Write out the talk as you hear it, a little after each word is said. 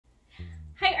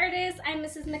artists, I'm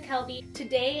Mrs. McKelvey.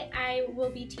 Today I will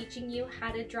be teaching you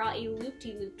how to draw a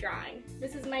loop-de-loop drawing.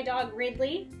 This is my dog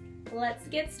Ridley. Let's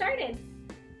get started.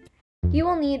 You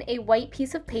will need a white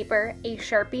piece of paper, a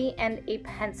Sharpie, and a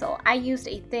pencil. I used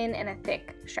a thin and a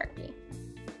thick Sharpie.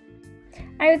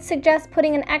 I would suggest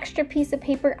putting an extra piece of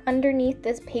paper underneath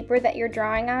this paper that you're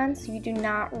drawing on so you do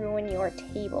not ruin your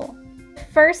table.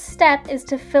 First step is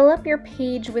to fill up your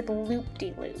page with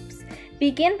loop-de-loops.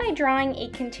 Begin by drawing a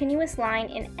continuous line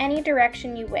in any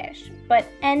direction you wish, but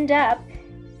end up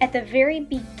at the very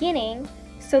beginning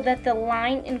so that the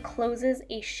line encloses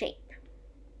a shape.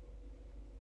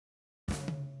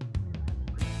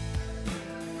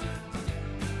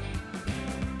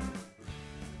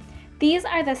 These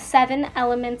are the 7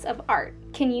 elements of art.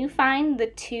 Can you find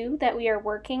the 2 that we are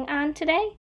working on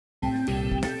today?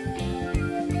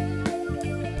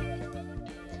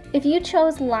 If you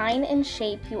chose line and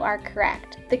shape, you are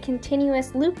correct. The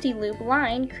continuous loop-de-loop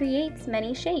line creates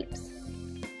many shapes.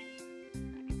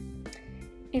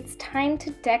 It's time to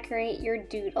decorate your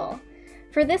doodle.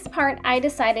 For this part, I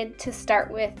decided to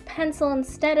start with pencil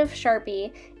instead of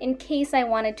Sharpie in case I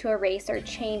wanted to erase or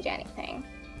change anything.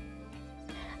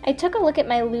 I took a look at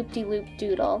my loop-de-loop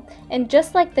doodle, and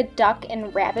just like the duck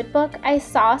and rabbit book, I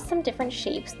saw some different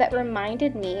shapes that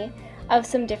reminded me of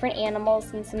some different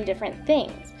animals and some different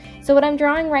things. So what I'm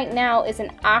drawing right now is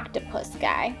an octopus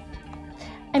guy.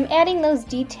 I'm adding those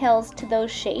details to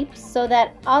those shapes so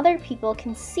that other people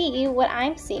can see what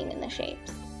I'm seeing in the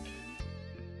shapes.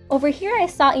 Over here I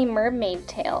saw a mermaid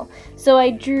tail, so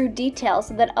I drew details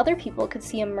so that other people could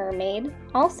see a mermaid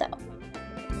also.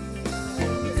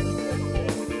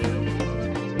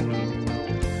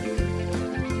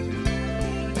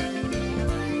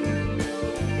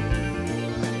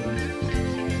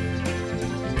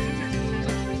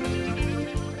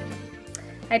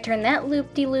 I turned that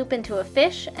loop-de-loop into a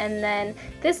fish, and then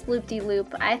this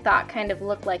loop-de-loop I thought kind of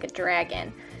looked like a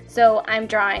dragon. So I'm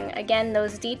drawing, again,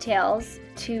 those details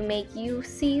to make you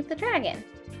see the dragon.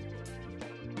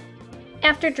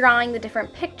 After drawing the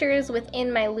different pictures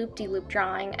within my loop-de-loop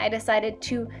drawing, I decided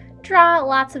to draw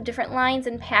lots of different lines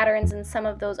and patterns in some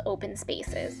of those open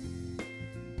spaces.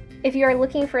 If you are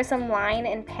looking for some line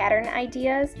and pattern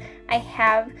ideas, I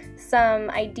have some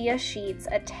idea sheets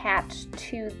attached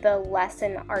to the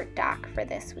lesson art doc for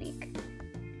this week.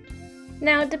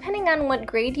 Now, depending on what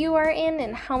grade you are in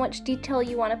and how much detail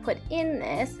you want to put in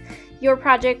this, your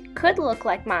project could look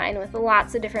like mine with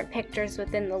lots of different pictures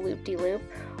within the loop-de-loop,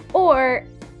 or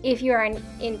if you are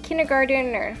in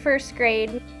kindergarten or first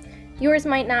grade, yours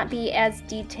might not be as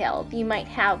detailed. You might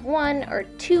have 1 or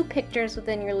 2 pictures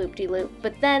within your loop-de-loop,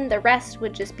 but then the rest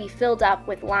would just be filled up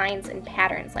with lines and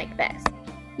patterns like this.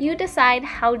 You decide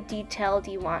how detailed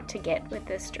you want to get with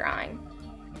this drawing.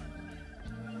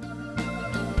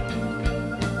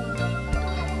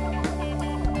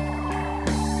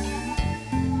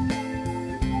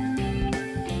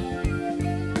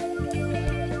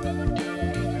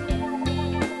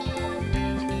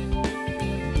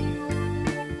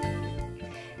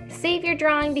 Save your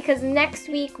drawing because next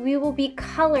week we will be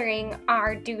coloring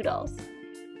our doodles.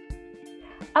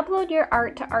 Upload your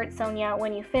art to ArtSonia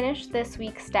when you finish this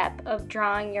week's step of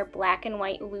drawing your black and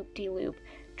white loop-de-loop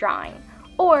drawing,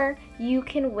 or you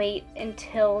can wait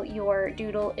until your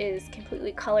doodle is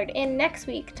completely colored in next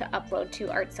week to upload to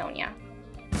ArtSonia.